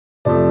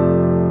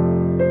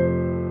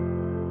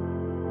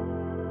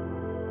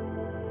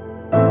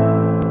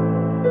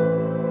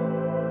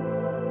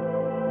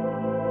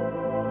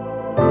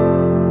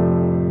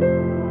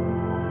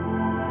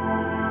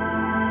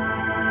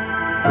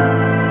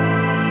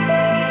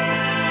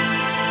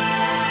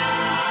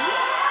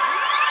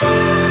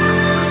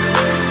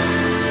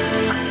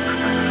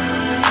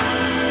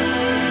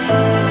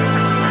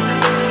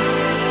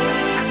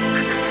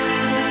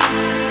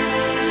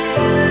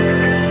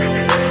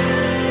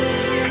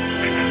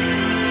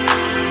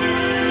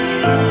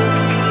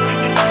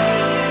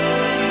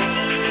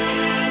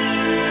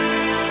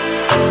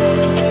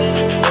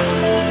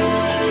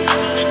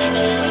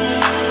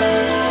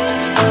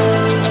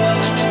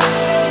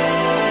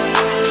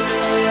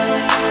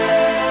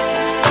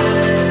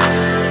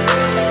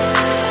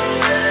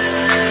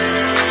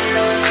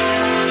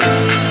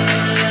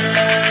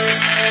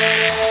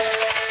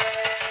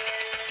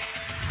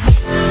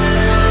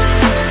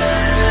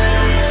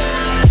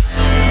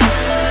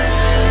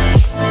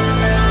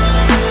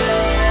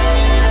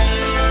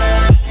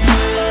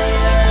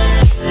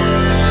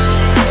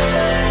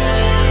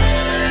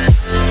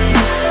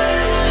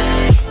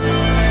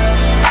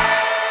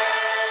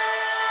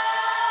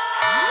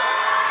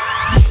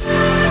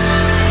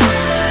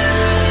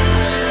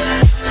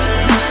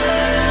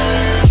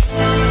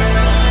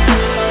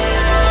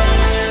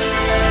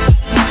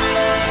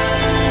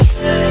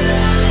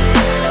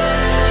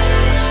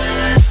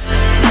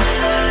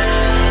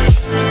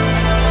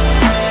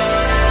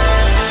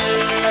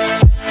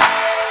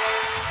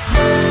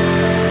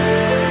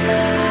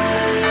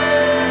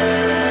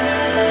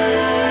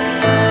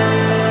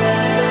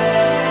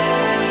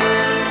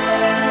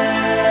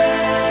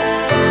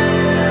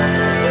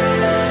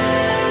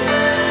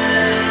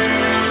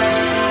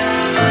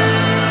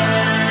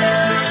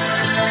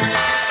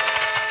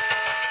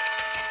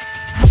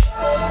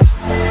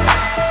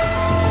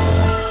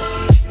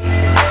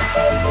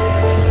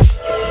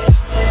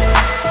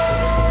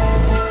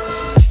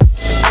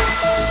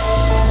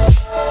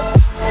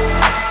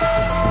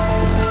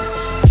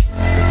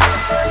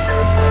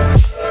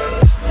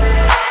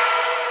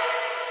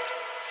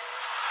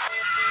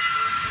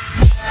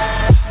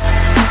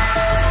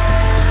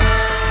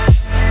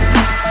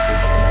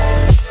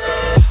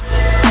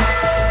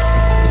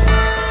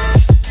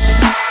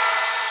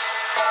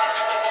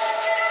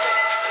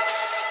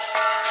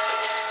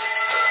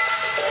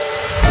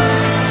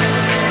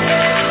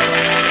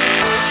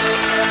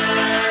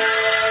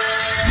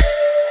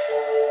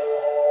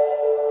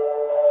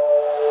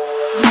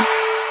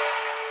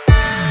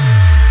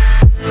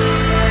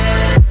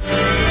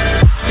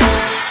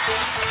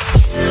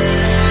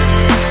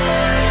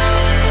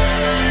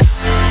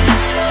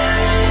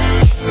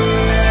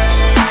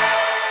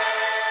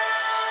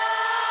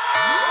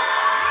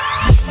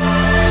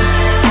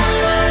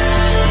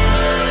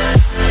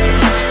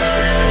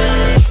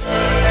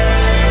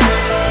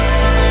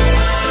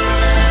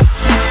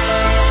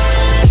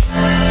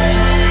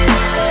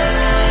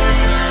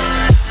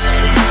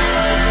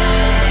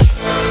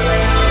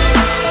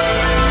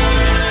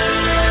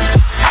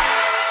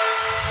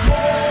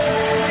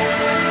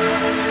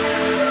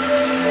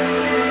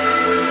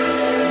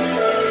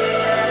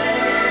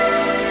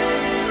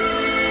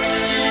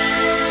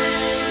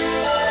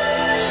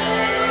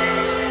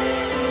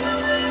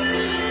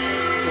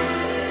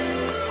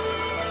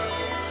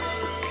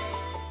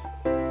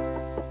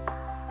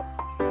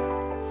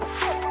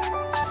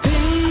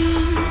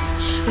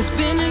It's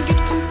been a good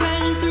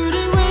companion through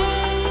the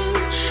rain.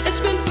 It's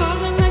been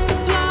pausing like the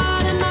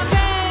blood in my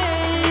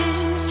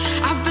veins.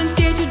 I've been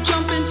scared to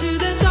jump into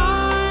the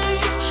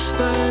dark,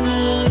 but I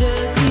need a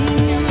clean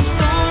new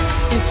start.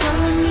 You're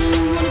telling me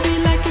you wanna be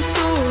like a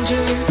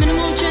soldier,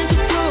 minimal chance of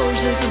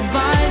closure,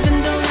 survive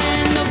in the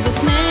land of the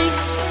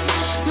snakes.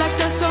 Like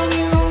that song,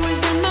 you're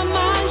always in my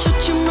mind.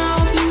 Shut your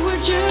mouth, you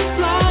were just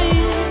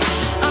blind.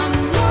 I'm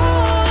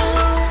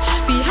lost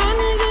behind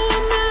me,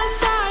 the mess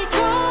I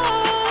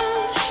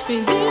caused.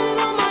 Been doing it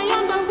on my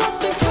own, but what's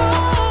the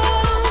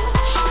cost?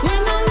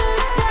 When I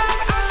look back,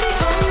 I see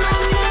all my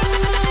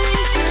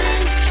memories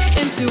burned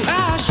into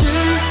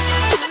ashes.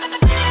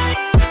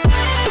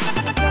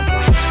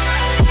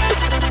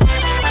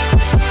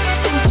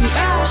 Into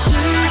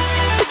ashes.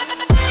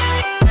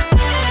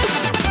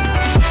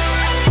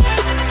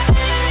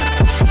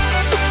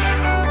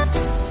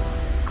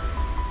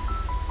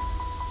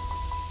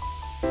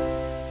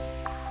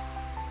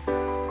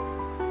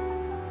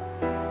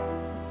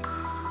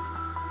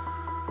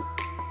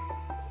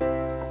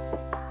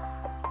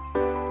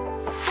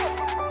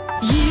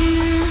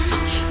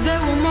 Years that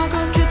will mark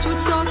our kids with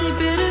salty,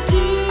 bitter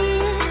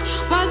tears,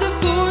 while they're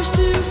forced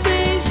to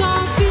face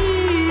our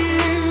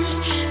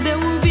fears. There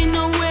will be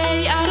no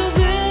way out of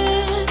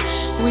it.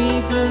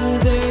 We blew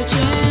their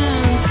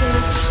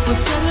chances.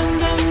 We're telling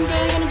them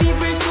they're gonna be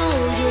brave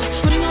soldiers,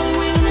 putting all the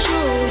weight on their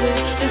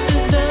shoulders. This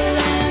is the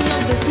land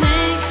of the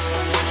snakes.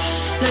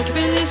 Like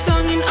Billy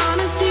sung in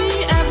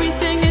honesty,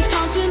 everything is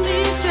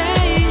constantly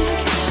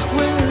fake.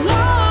 We're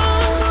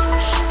lost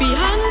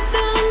behind us,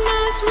 the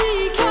mess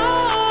we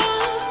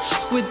caused.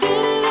 We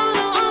did it on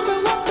our own, but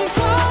what's the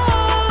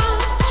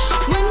cost?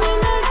 When we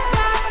look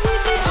back, we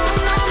see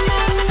all our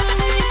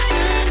memories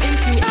burn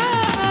into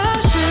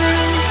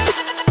ashes.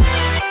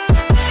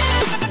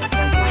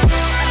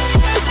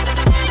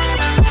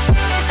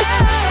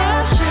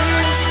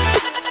 Ashes.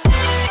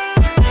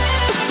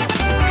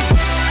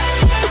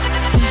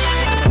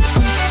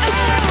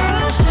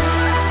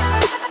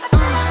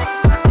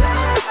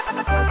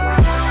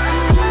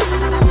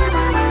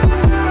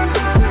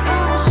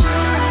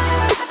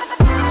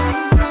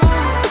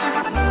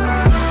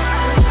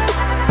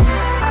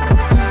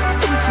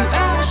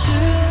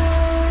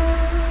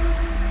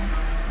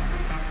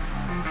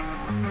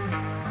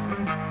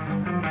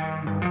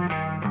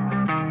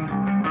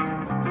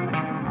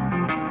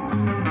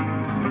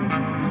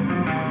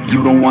 You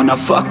don't wanna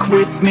fuck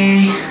with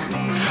me,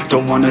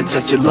 don't wanna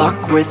test your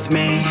luck with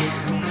me.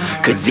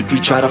 Cause if you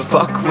try to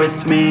fuck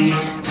with me,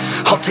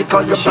 I'll take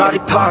all your body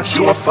parts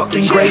to a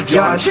fucking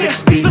graveyard,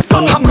 6 feet.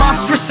 I'm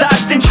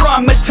ostracized and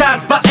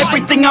traumatized by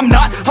everything I'm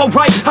not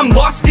alright. I'm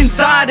lost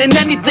inside, and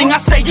anything I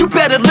say you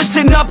better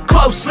listen up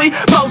closely.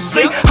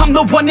 Mostly, I'm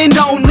the one and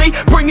only,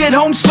 bring it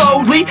home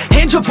slowly.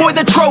 Hand your boy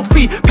the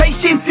trophy,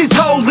 patience is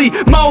holy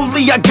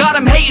moly. I got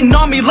him hating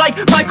on me like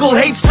Michael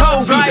hates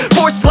Toby.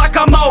 Force like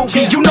I'm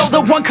Obi, you know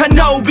the one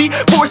Kenobi.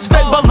 Force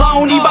fed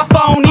baloney by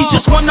phonies,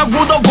 just wanna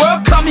rule the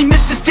world, call me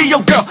Mr.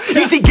 Steel Girl.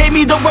 Easy gave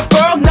me the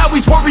referral, now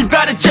he's worried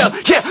about a jail.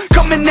 Yeah,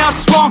 coming out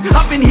strong,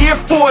 I've been here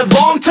for a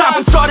long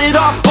time. Started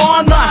off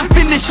online,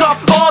 finish off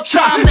all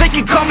time. They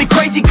can call me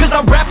crazy cause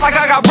I rap like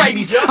I got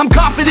rabies. I'm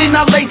confident,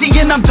 not lazy,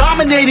 and I'm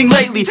dominating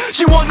lately.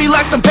 She want me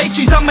like some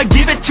pastries, I'ma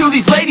give it to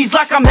these ladies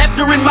like I'm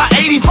Hefner in my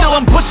 80s. Still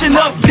I'm pushing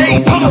up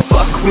daisies. You don't wanna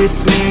fuck with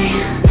me,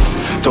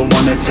 don't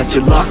wanna test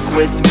your luck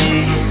with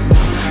me.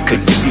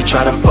 Cause if you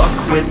try to fuck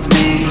with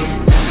me,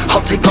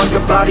 I'll take all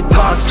your body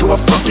parts to a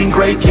fucking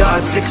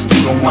graveyard, 6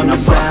 feet. Don't wanna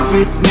fuck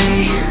with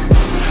me,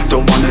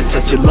 don't wanna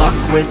test your luck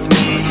with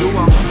me.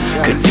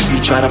 Cause if you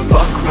try to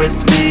fuck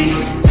with me,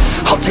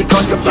 I'll take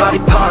all your body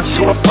parts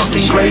to a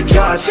fucking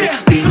graveyard,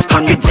 6 feet.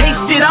 I can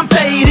taste it, I'm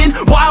fading,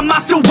 why am I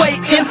still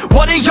waiting?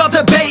 What are y'all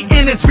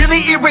debating? It's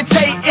really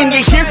irritating.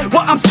 You hear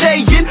what I'm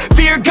saying?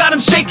 Fear got him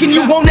shaking.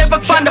 You won't ever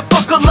find a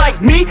fucker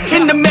like me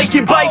in the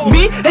making. Bite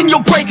me and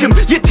you'll break him,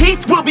 your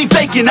teeth will be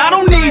vacant. I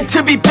don't need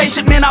to be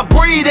patient, man, I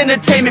breed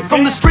entertainment.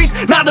 From the streets,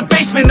 not the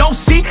basement, oh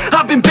see,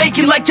 I've been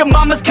baking like your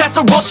mama's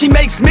casserole. She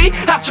makes me,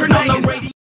 I've turned on the radio.